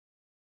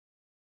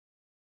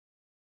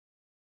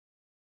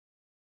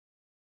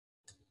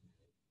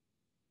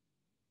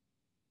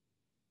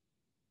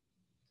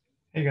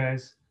Hey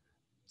guys,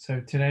 so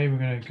today we're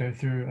going to go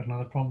through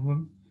another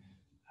problem,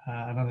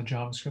 another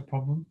JavaScript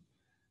problem.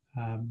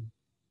 Um,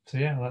 so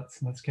yeah,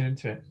 let's get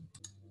into it.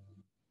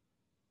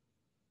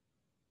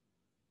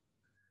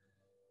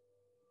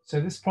 So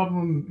this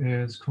problem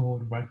is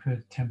called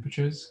record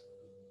temperatures.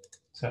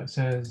 So it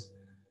says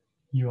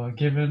you are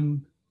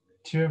given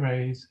two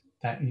arrays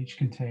that each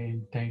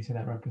contain data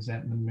that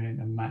represent the min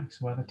and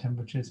max weather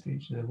temperatures for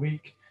each of the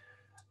week.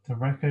 The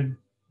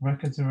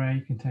records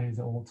array contains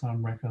the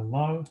all-time record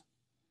low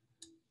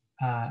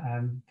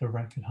and the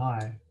record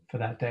high for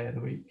that day of the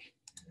week.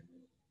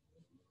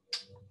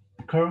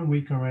 The current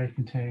week array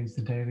contains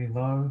the daily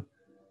low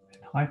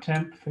and high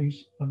temp for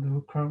each of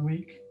the current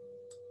week.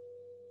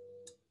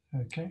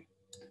 Okay.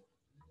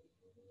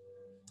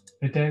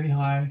 The daily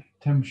high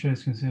temperature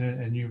is considered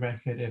a new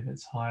record if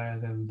it's higher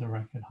than the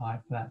record high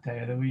for that day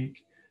of the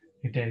week.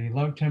 The daily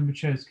low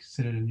temperature is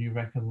considered a new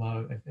record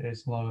low if it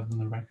is lower than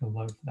the record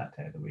low for that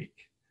day of the week.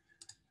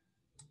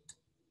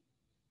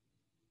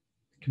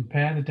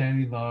 Compare the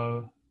daily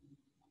low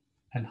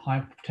and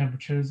high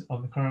temperatures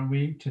of the current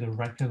week to the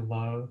record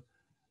low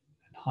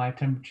and high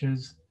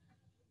temperatures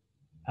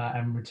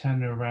and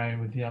return an array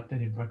with the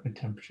updated record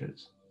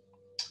temperatures.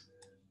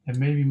 There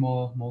may be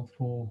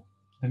multiple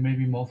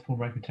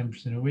record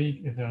temperatures in a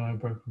week. If there are no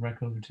broken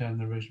records, return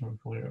the original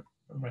recorded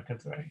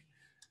records array.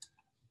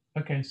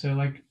 Okay, so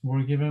like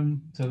we're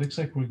given, so it looks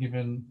like we're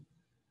given,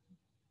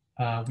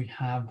 we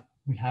have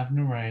an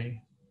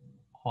array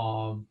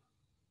of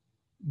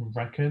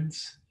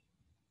records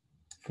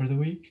for the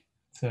week.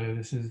 So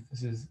this is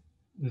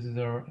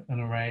an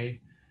array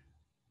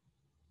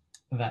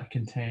that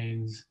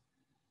contains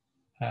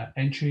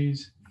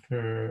entries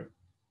for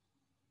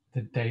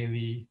the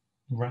daily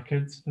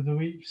records for the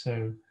week.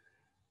 So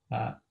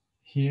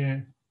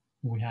here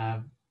we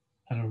have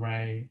an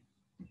array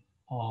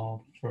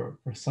for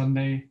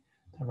Sunday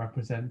that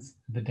represents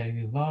the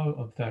daily low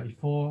of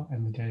 34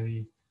 and the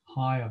daily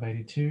high of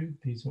 82.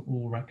 These are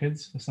all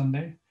records for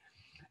Sunday.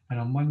 And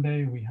on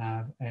Monday, we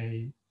have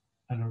an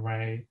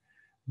array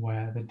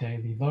where the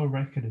daily low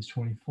record is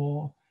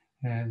 24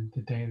 and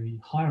the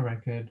daily high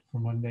record for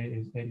Monday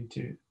is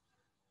 82.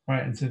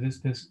 Right, and so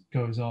this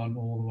goes on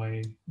all the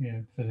way,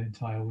 for the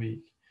entire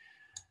week.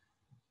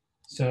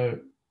 So,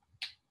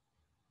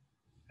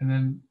 and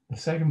then the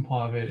second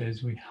part of it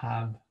is we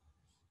have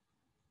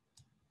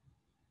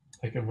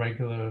like a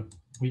regular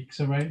weeks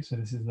array. So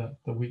this is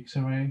the weeks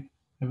array,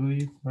 I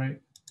believe, right?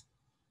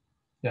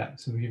 Yeah,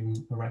 so we give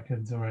them a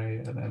records array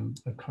and then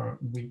a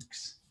current week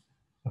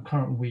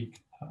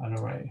an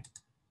array.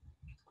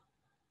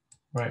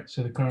 Right,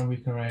 so the current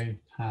week array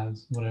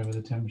has whatever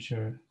the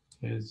temperature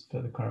is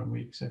for the current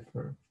week. So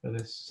for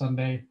this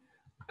Sunday,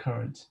 the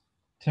current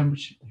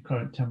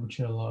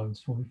temperature low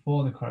is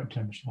 44, the current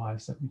temperature high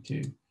is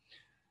 72.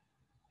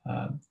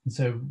 And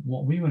so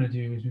what we want to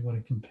do is we want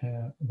to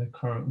compare the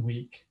current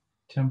week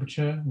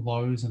temperature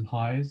lows and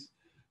highs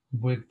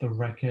with the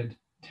record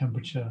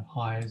temperature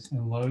highs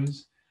and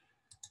lows.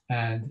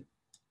 And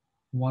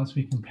once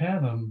we compare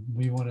them,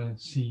 we want to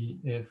see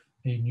if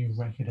a new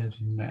record has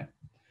been met.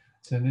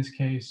 So in this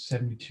case,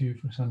 72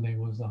 for Sunday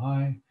was the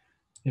high.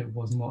 It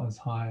was not as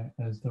high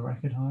as the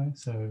record high,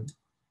 so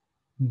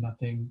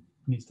nothing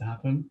needs to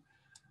happen.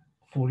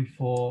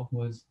 44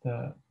 was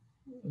the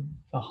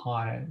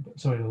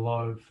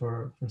low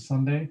for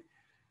Sunday,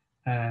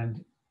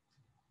 and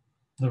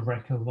the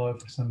record low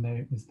for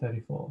Sunday is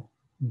 34.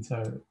 And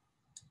so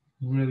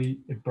really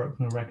it broke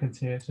no records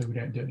here, so we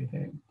don't do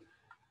anything.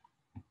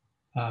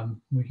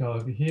 We go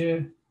over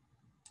here.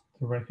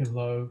 The record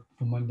low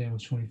for Monday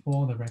was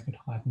 24. The record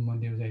high for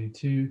Monday was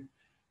 82.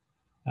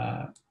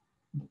 The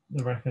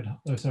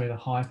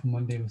high for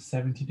Monday was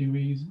 70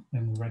 degrees,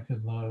 and the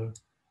record low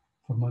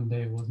for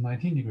Monday was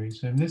 19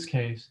 degrees. So in this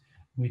case,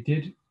 we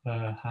did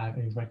have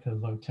a record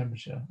low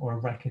temperature or a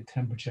record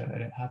temperature,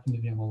 and it happened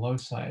to be on the low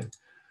side,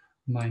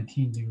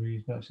 19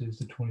 degrees versus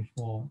the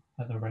 24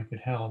 that the record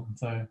held. And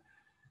so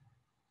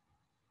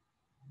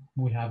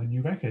we have a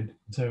new record.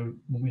 So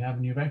when we have a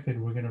new record,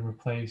 we're going to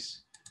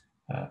replace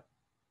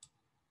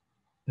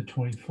the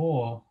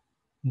 24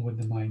 with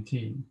the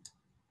 19,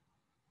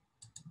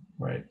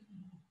 right?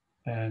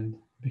 And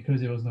because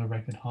there was no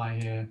record high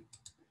here,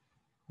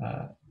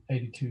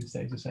 82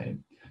 stays the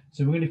same.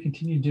 So we're going to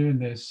continue doing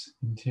this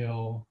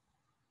until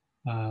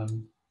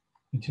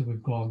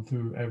we've gone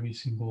through every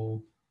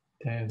single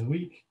day of the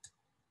week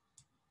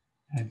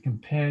and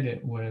compared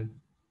it with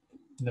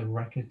the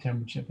record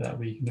temperature for that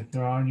week. And if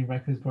there are any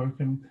records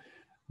broken,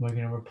 we're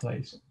going to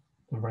replace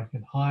the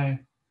record high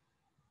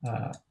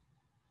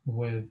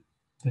with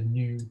the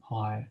new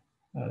high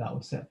that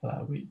was set for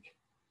that week.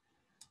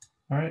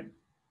 All right.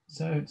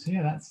 So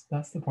yeah,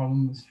 that's the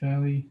problem. It's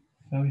fairly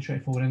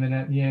straightforward. And then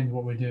at the end,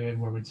 what we're doing,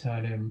 we're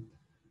returning.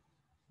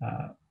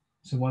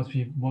 So once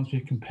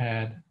we've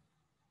compared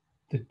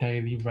the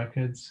daily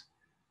records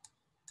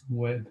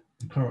with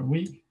the current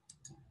week,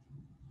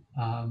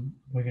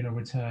 we're going to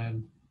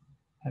return,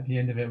 at the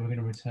end of it, we're going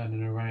to return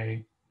an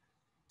array.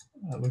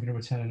 We're going to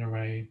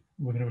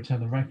return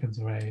the records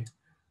array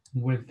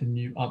with the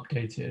new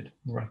updated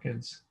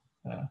records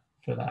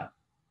for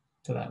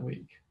that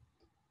week.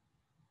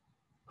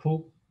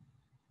 Cool.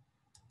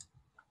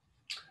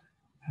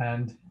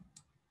 And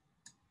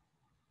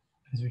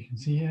as we can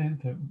see here,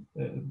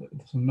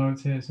 some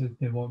notes here. So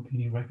there won't be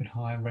any record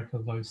high and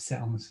record low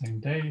set on the same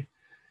day.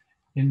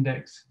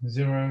 Index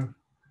 0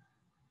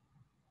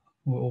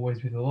 will always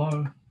be the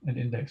low, and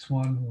index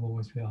 1 will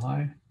always be the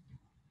high.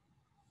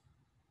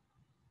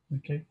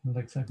 Okay, it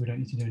looks like we don't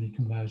need to do any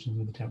conversions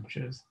with the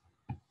temperatures.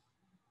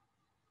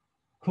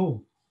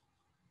 Cool.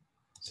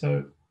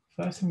 So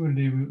first thing we're going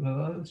to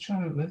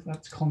do,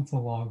 let's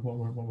console log what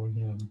we're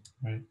given,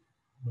 right?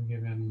 We're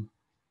given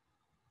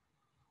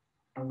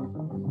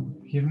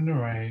an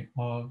array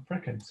of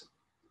records.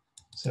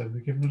 So we're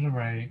given an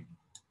array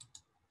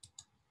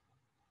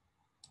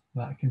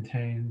that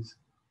contains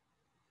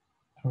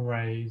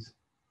arrays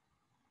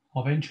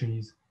of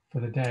entries for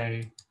the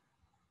day,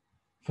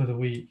 for the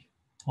week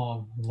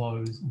of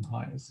lows and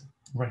highs,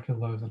 record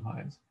lows and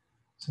highs.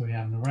 So we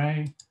have an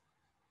array.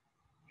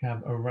 We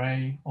have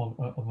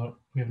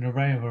an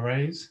array of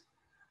arrays,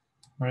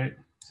 right?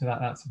 So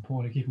that's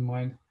important to keep in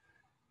mind.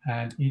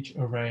 And each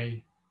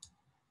array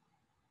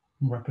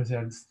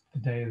represents the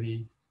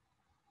daily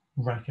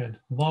record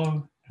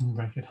low and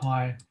record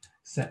high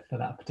set for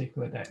that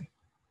particular day.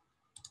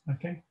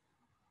 Okay.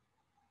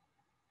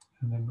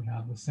 And then we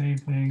have the same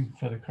thing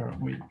for the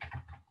current week.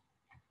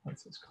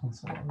 Let's just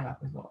console log that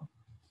as well.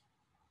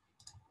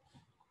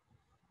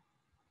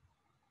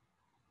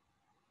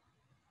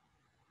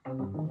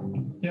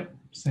 Yep,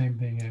 same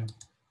thing here.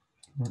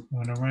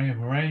 An array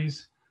of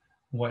arrays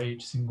where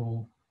each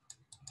single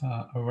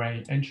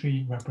array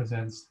entry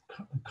represents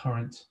the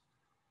current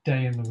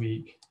day in the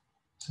week.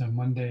 So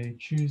Monday,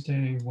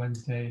 Tuesday,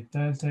 Wednesday,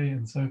 Thursday,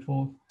 and so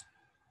forth.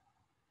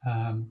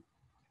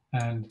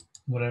 And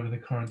whatever the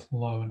current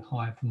low and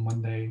high for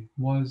Monday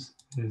was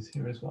is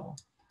here as well.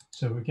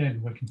 So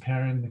again, we're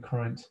comparing the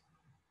current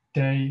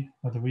day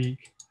of the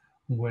week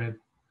with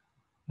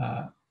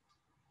the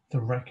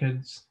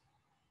records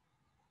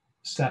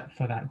set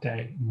for that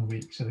day in the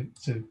week. So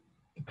the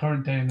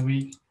current day in the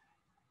week,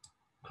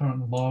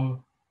 current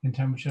low in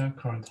temperature,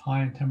 current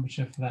high in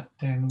temperature for that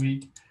day in the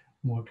week.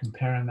 And we're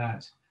comparing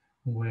that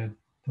with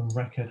the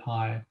record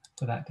high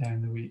for that day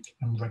in the week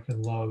and record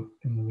low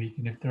in the week.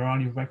 And if there are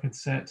any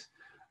records set,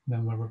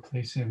 then we're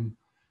replacing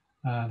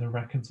the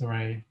records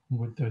array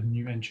with the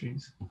new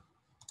entries.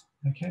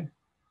 Okay.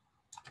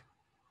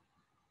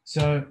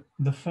 So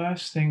the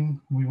first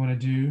thing we want to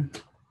do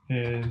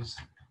is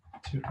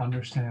to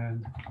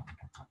understand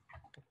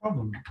the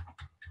problem,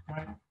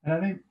 right? And I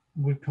think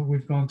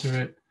we've gone through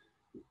it.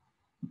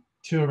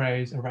 Two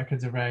arrays, a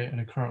records array and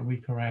a current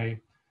week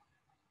array,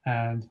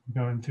 and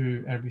going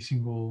through every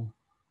single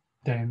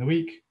day in the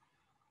week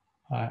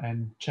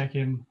and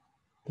checking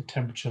the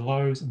temperature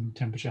lows and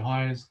temperature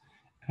highs.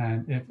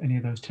 And if any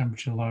of those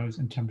temperature lows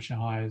and temperature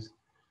highs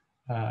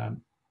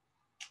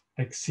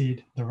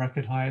exceed the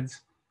record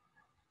highs,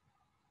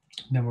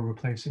 then we're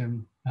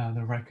replacing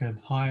the record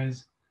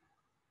highs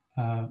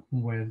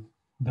with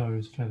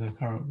those for the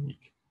current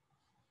week.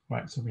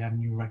 Right, so we have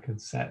new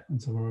records set,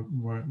 and so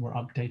we're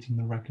updating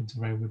the records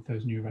array with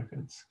those new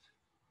records.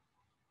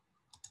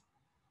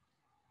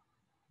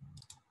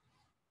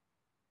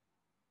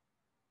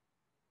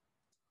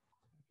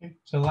 Okay,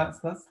 so let's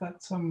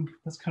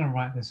kind of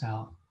write this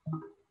out.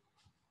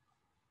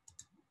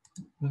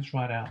 Let's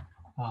write out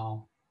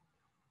our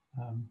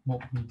what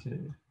we need to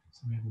do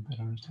so we have a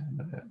better understanding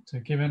of it. So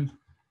given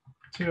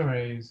two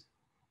arrays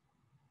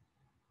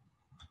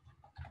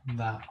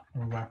that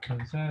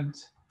represent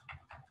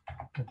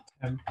the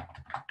temp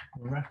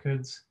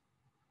records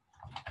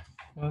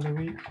for the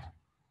week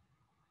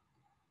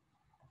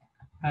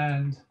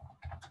and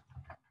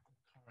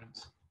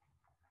current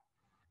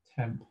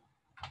temp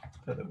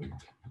for the week.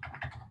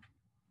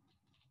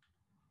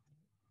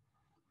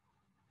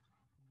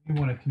 We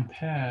want to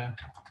compare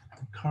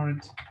the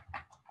current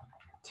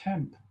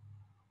temp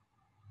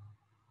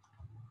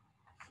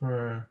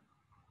for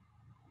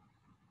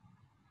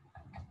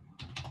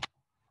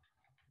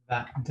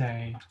that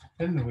day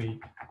in the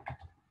week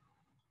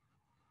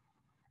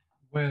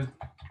with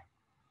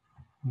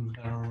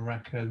the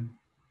record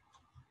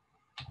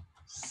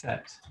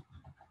set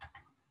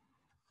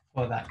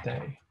for that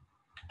day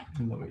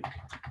in the week.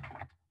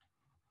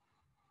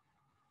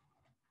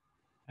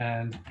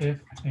 And if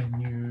a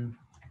new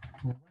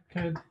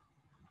record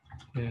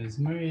is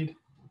made,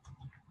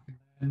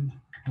 then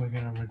we're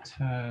going to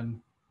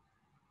return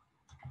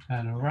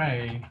an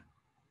array.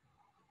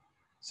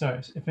 So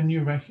if a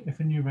new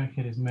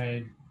record is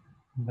made,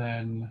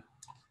 then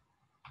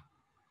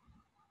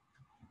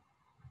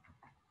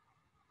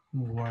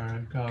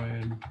we're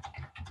going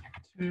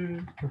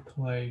to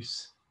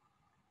replace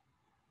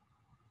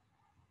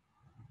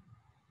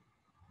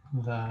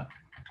the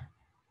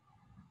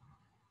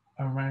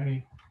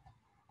array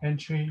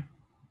entry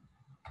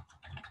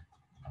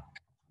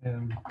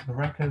in the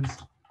records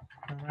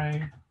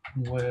array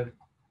with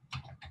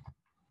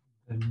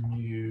the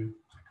new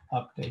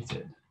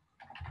updated.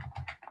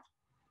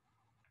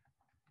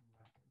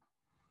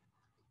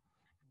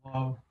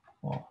 low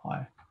or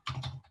high.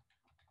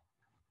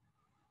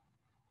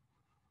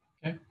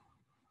 Okay,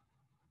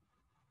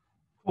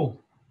 cool.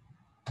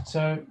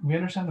 So we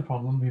understand the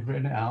problem, we've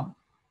written it out.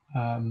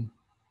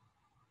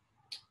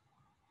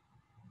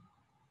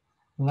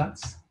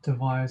 Let's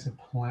devise a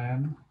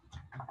plan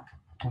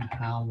on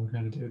how we're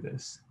going to do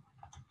this.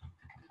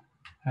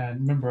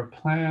 And remember, a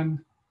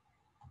plan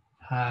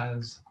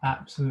has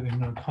absolutely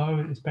no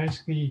code. It's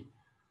basically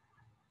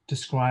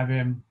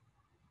describing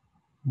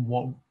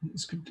what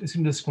it's going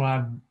to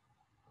describe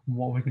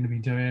what we're going to be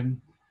doing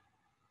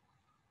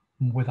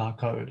with our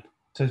code.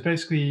 So it's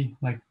basically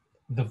like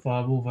the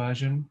verbal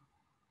version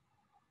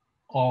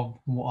of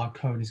what our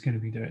code is going to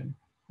be doing,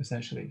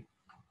 essentially.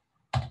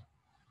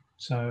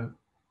 So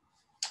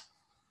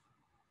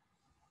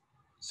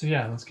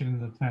yeah, let's get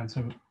into the plan.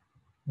 So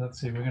let's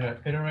see, we're going to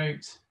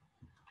iterate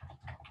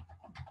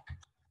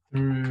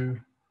through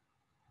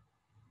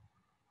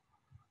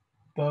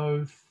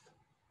both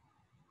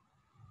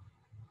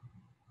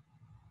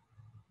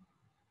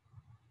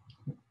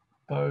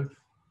we're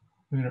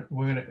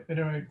gonna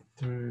iterate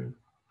through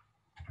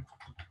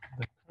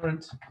the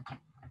current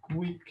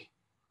week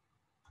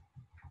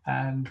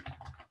and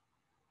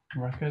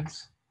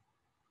records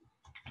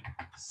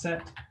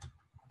set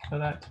for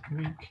that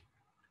week.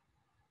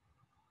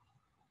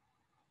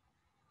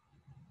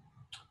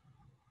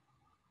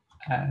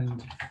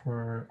 And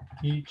for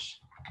each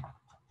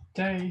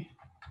day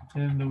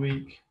in the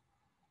week,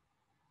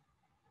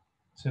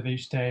 so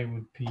each day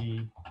would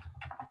be,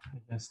 I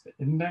guess, the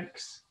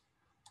index.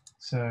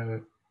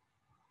 So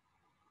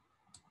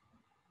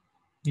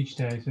each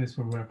day, so this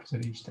will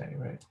represent each day,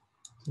 right?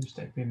 So each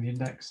day being the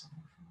index.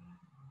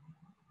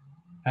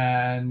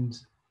 And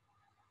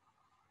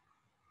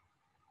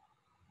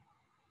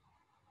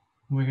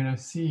we're going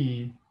to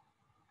see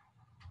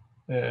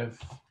if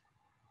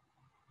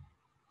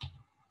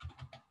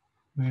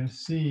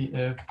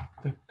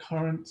the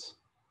current,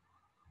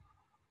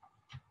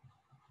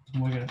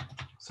 we're going to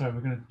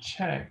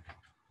check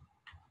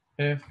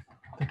if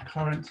the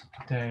current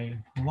day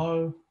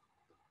low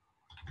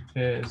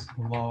is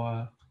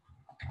lower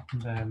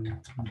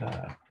than the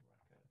record.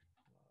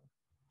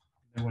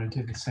 And we're going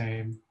to do the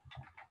same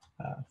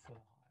for the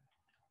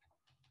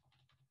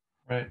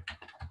high, right?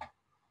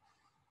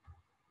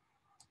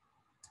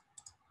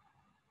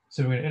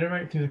 So we're going to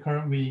iterate through the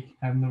current week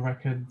and the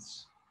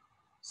records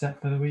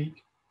set for the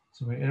week.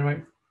 So we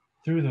iterate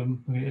through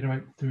them. We're going to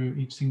iterate through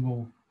each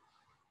single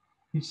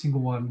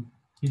one,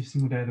 each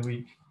single day of the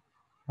week,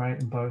 right?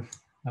 In both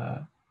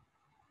the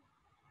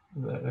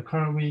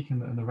current week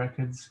and the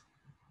records,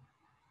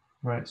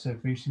 right? So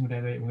for each single day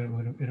of the week, we're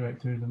going to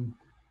iterate through them,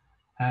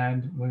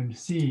 and we're going to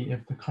see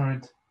if the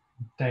current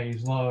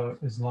day's low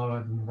is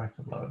lower than the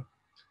record low,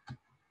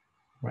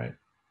 right?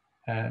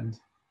 And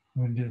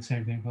we're going to do the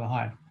same thing for the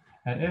high.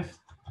 And if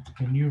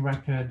the new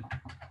record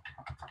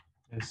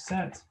is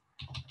set,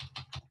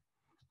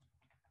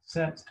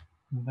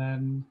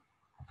 then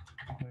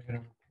we're going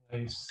to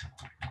replace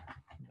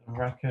the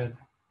record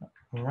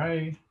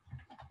array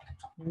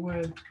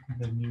with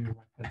the new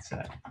record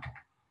set.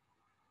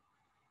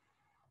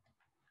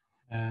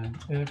 And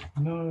if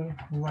no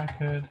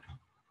record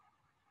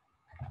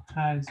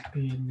has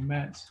been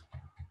met,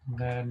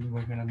 then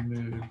we're going to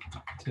move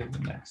to the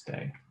next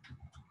day.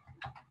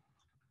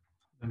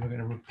 Then we're going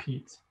to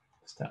repeat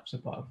the steps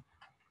above.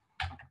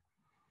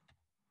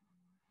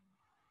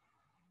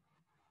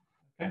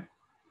 Okay.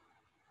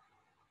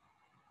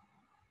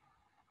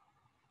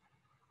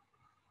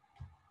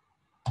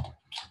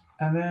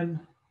 And then,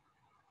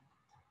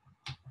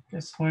 I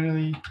guess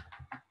finally,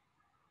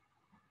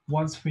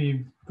 once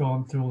we've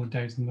gone through all the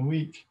days in the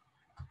week,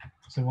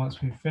 so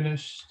once we've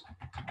finished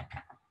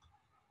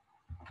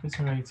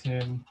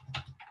iterating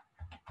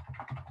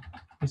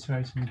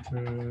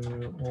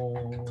through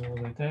all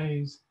the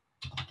days,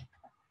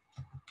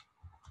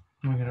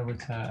 we're going to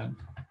return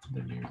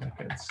the new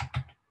records.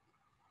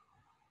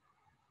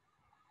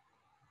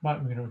 Right,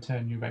 we're going to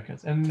return new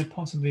records. And then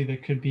possibly there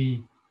could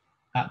be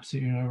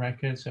absolutely no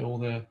records, so all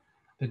the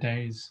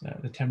days,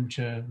 the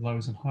temperature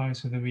lows and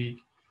highs for the week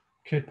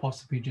could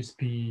possibly just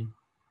be,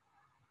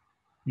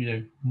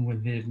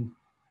 within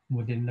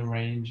the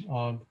range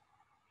of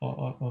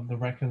the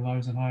record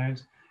lows and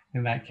highs.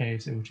 In that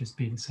case, it would just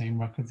be the same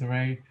records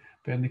array.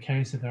 But in the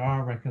case that there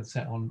are records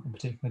set on a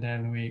particular day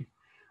of the week,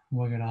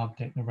 we're going to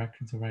update the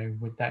records array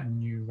with that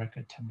new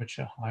record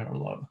temperature, high or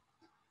low.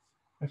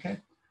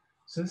 Okay,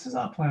 so this is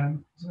our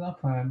plan.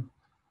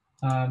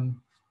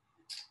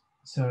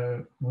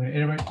 So we're going to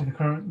iterate through the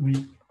current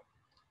week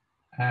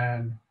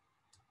and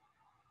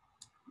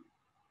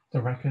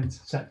the records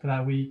set for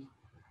that week.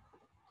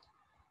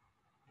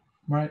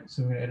 Right,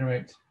 so we're going to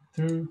iterate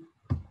through,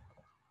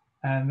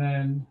 and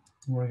then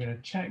we're going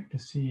to check to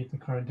see if the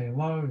current day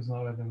low is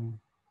lower than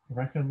the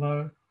record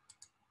low.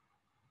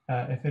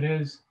 If it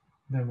is,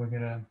 then we're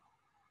going to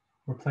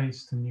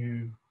replace the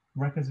new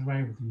records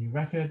array with the new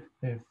record.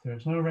 If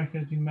there's no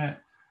record being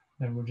met,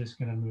 then we're just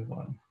going to move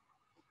on.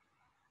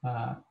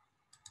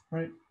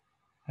 Right,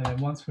 and then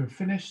once we're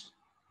finished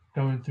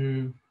going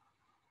through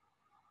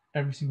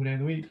every single day of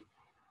the week,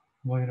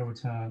 we're going to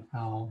return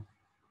our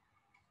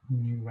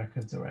new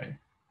records array.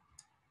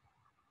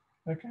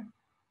 Okay,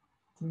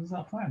 so this is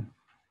our plan.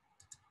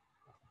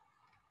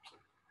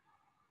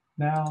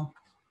 Now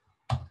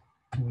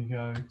we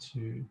go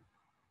to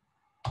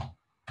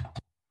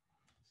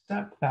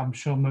step that I'm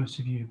sure most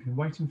of you have been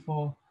waiting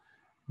for,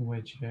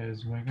 which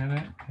is we're going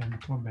to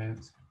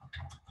implement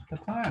the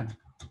plan,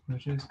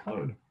 which is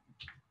code.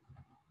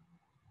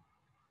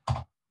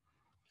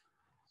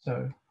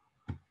 So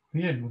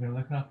again, we're going to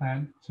look at our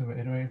plan. So we're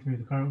iterating through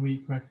the current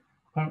week,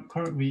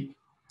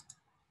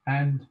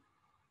 and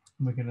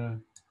we're going to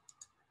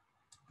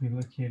be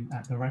looking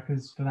at the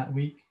records for that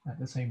week at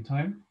the same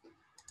time.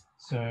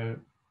 So we're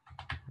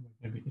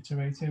going to be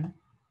iterating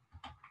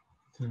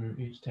through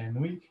each day in the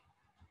week.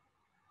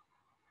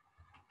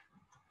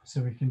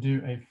 So we can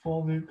do a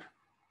for loop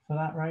for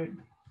that, right?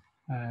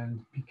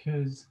 And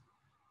because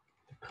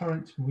the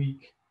current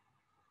week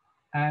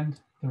and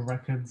the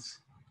records,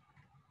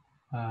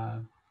 they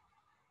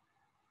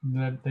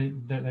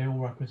all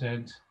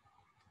represent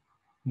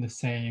the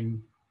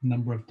same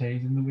number of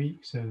days in the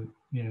week. So,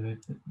 you know,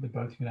 they're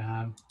both going to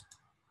have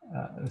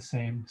the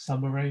same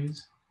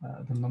subarrays,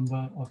 the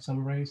number of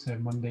subarrays. So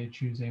Monday,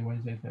 Tuesday,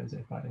 Wednesday,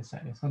 Thursday, Friday,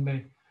 Saturday,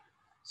 Sunday.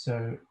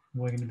 So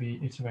we're going to be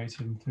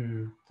iterating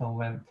through the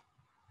length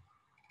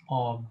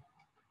of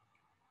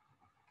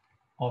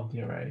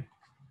the array.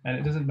 And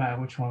it doesn't matter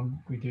which one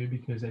we do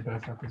because they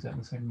both represent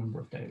the same number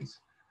of days.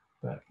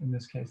 But in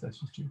this case, let's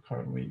just do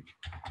current week.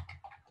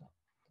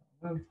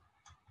 Right.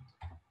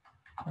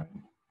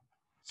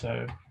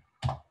 So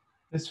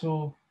this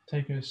will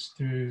take us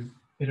through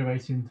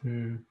iterating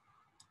through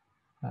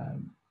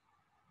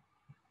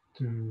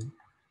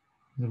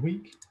the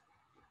week,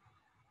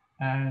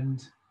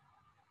 and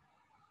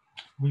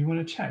we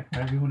want to check,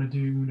 right? We want to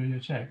do a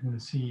check. We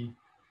want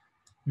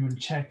to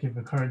check if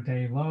the current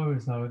day low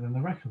is lower than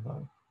the record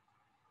low,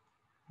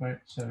 right?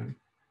 So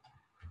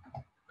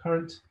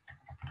current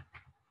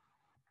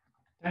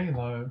day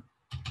low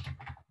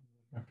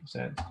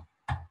represent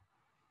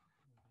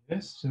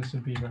this. So this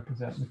would be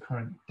represent the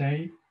current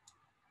day,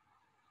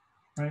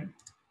 right?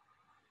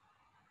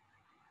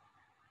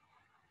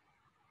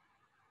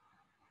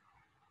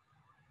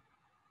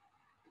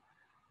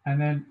 And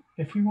then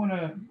if we want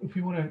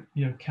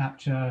to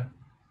capture,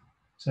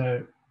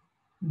 so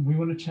we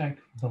want to check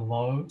the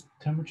low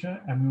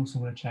temperature, and we also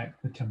want to check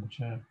the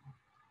temperature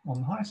on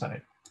the high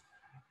side.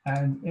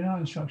 And in our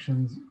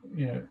instructions,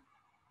 it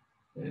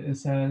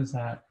says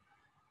that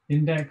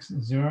index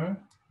 0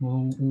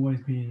 will always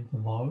be the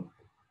low,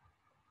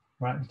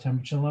 right? The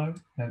temperature low,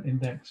 and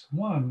index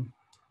 1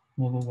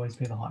 will always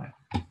be the high.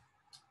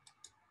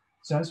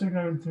 So as we're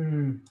going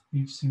through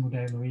each single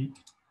day of the week,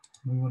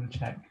 we want to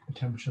check the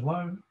temperature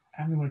low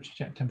and we want to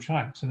check temperature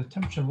high. So the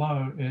temperature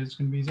low is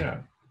going to be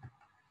 0,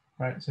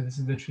 right? So this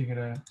is literally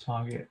going to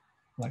target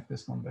like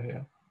this number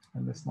here,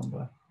 and this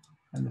number,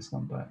 and this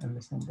number, and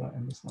this number,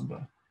 and this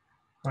number,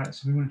 right?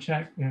 So we want to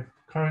check if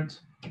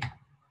current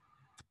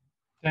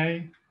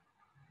day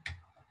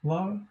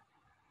low,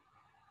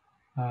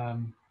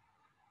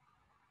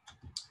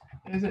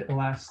 is it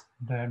less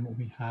than what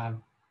we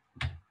have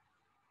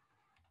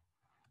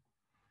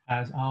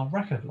as our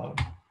record low,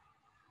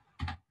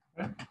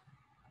 right?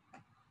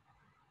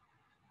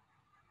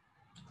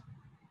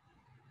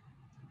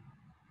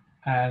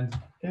 And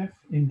if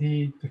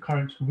indeed the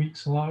current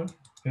week's low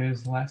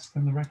is less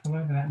than the record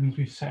low, then that means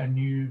we've set a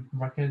new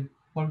record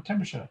low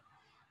temperature.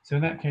 So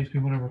in that case, we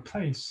want to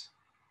replace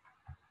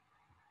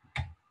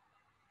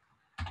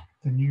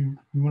the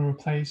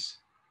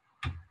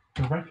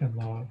record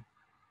low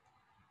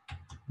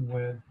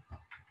with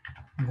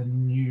the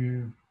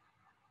new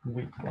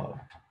week low.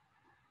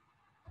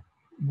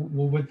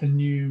 Well, with the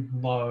new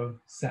low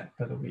set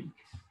for the week.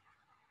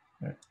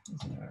 Right,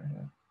 there's an error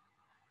here.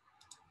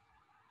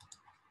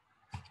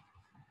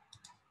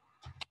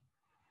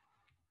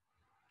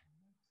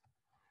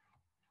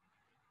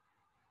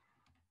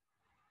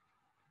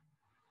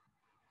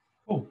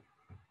 Cool.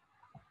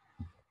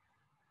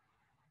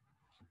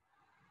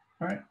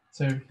 All right,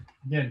 so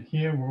again,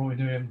 here we're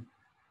doing,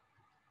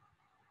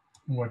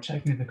 we're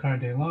checking if the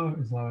current day low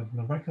is lower than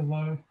the record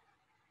low.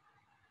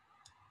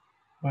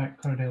 Right,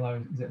 current day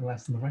low, is it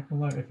less than the record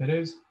low? If it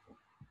is,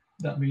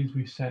 that means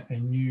we've set a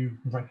new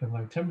record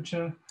low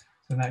temperature.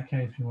 So in that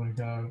case, we want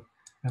to go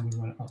and we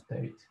want to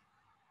update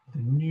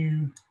the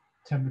new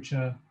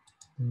temperature,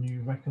 the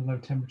new record low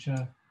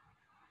temperature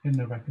in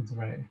the records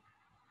array,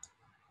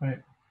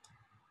 right?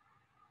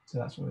 So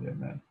that's what we're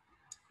doing there.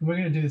 And we're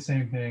going to do the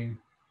same thing.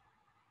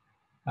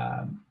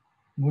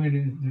 We're going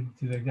to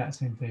do the exact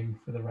same thing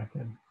for the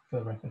record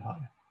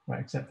high,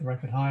 right? Except the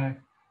record high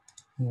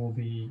will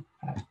be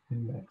at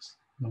index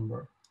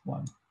number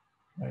 1,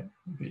 right?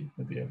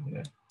 It'll be over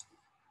here.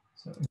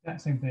 So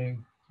exact same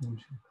thing. I'm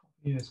just going to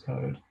copy this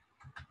code.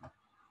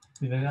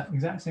 Do that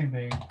exact same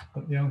thing,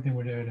 but the only thing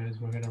we're doing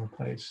is we're going to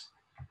replace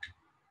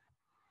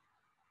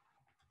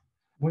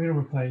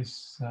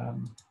the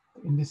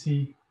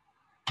indices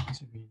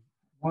to be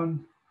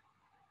 1,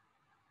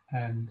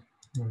 and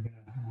we're going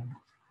to have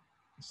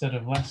instead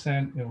of less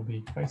than, it will be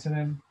greater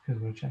than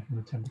because we're checking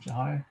the temperature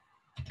high.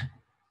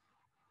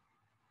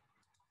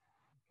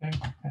 Okay,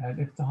 and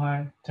if the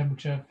high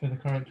temperature for the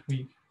current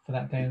week, for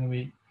that day in the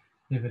week,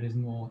 if it is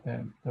more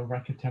than the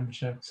record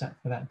temperature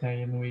set for that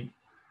day in the week,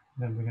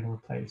 then we're going to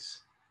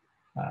replace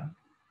the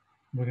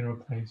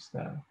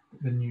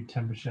new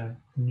temperature,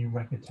 the new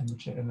record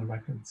temperature in the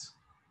records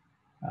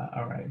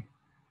array.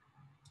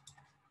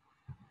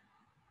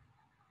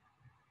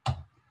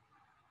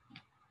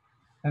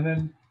 And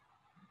then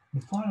the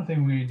final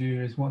thing we're going to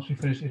do is once we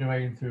finish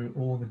iterating through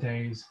all the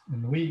days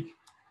in the week,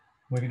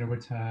 we're going to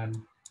return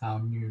our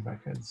new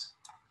records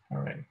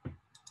array.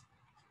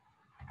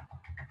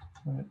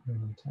 We're going to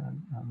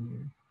return our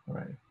new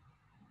array,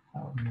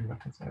 our new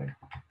records array.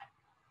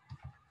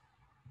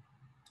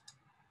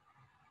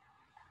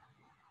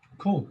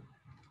 Cool.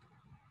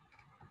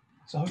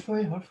 So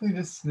hopefully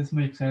this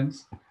makes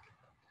sense.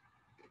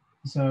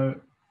 So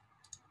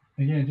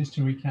again, just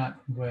to recap,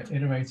 we're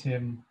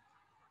iterating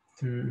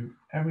through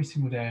every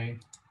single day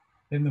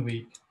in the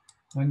week,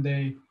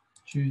 Monday,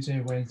 Tuesday,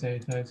 Wednesday,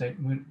 Thursday.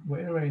 We're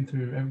iterating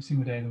through every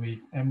single day in the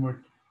week, and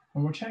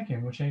we're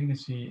checking to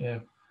see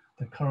if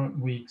the current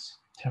week's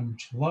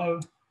temperature low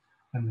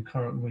and the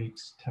current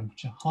week's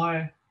temperature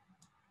high,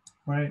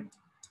 right?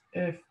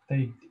 If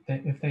they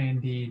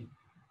indeed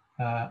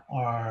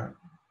are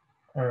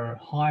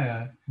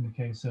higher in the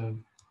case of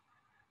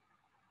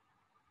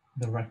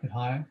the record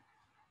high,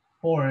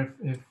 or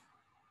if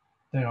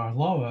they are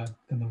lower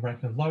than the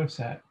record low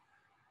set,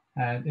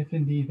 and if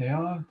indeed they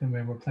are, then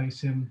we're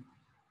replacing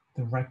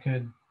the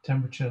record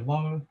temperature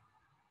low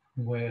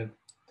with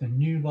the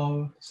new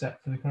low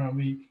set for the current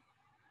week.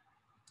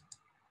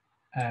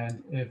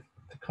 And if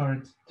the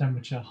current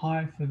temperature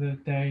high for the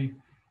day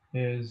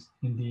is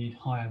indeed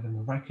higher than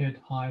the record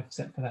high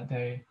set for that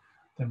day,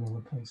 then we're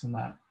replacing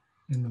that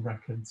in the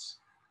records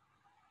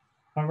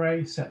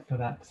array set for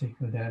that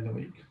particular day of the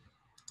week.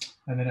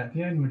 And then at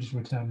the end, we're just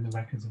returning the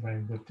records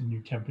array with the new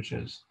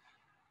temperatures,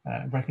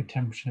 record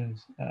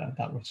temperatures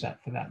that were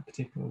set for that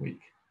particular week,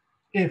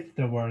 if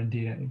there were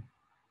indeed any.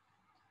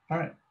 All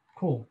right,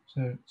 cool.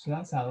 So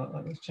that's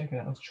how. Let's check it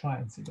out. Let's try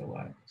and see the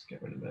light. Let's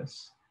get rid of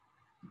this.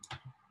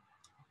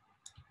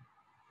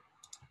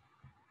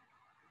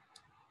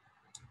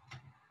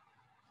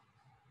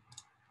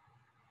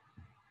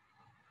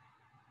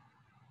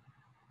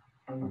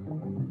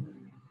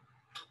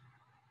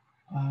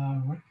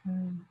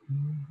 Record.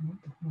 What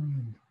the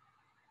point?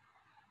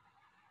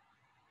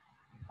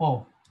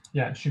 Oh,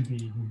 yeah, it should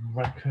be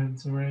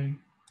records array.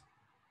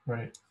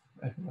 Right.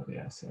 I forgot the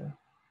S there.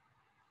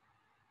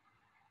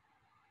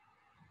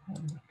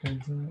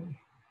 Records array.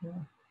 Yeah.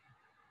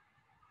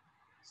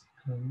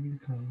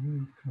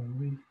 Current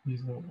week.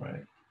 Use the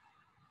right.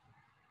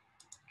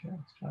 Okay,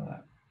 let's try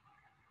that.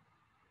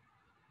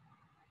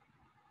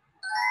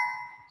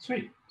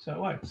 Sweet. So it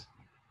works.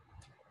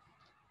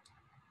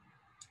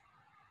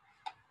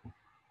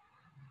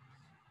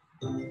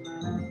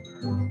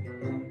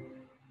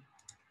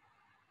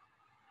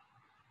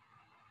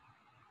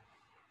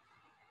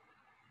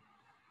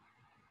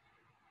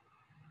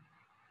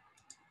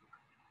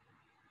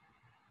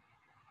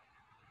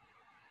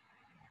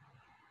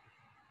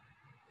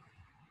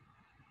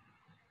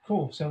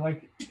 Cool. So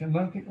like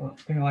another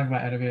thing I like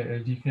about Edabit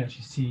is you can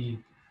actually see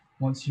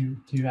once you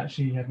do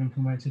actually have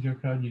implemented your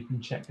code, you can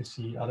check to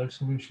see other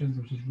solutions,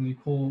 which is really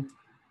cool.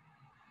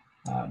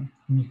 And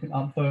you can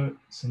upvote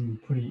some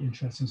pretty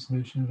interesting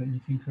solutions that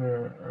you think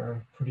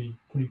are pretty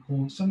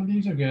cool. Some of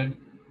these are good.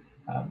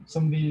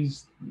 Some of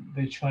these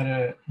they try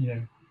to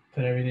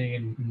put everything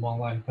in one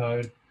line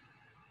code.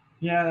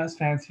 Yeah, that's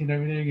fancy and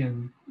everything,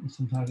 and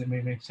sometimes it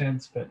may make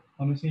sense. But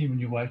honestly, when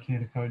you're working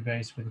in a code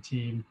base with a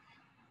team,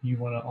 you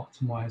want to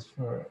optimize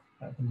for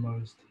the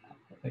most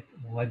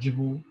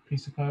legible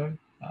piece of code,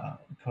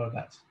 code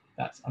that's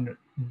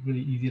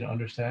really easy to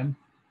understand.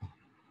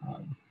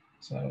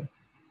 So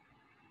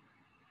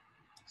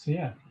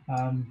yeah,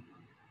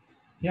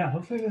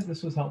 hopefully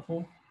this was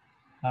helpful.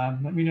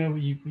 Let me know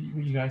what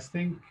you guys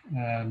think.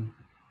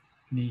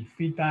 Any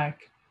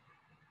feedback?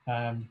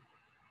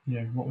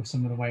 What were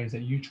some of the ways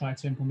that you tried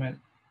to implement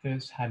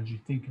this? How did you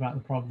think about the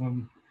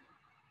problem?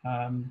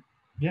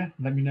 Yeah,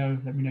 let me know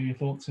your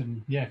thoughts.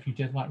 And yeah, if you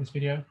did like this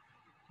video,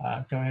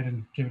 go ahead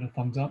and give it a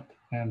thumbs up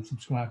and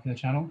subscribe to the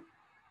channel.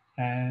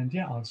 And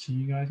yeah, I'll see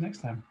you guys next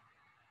time.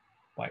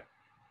 Bye.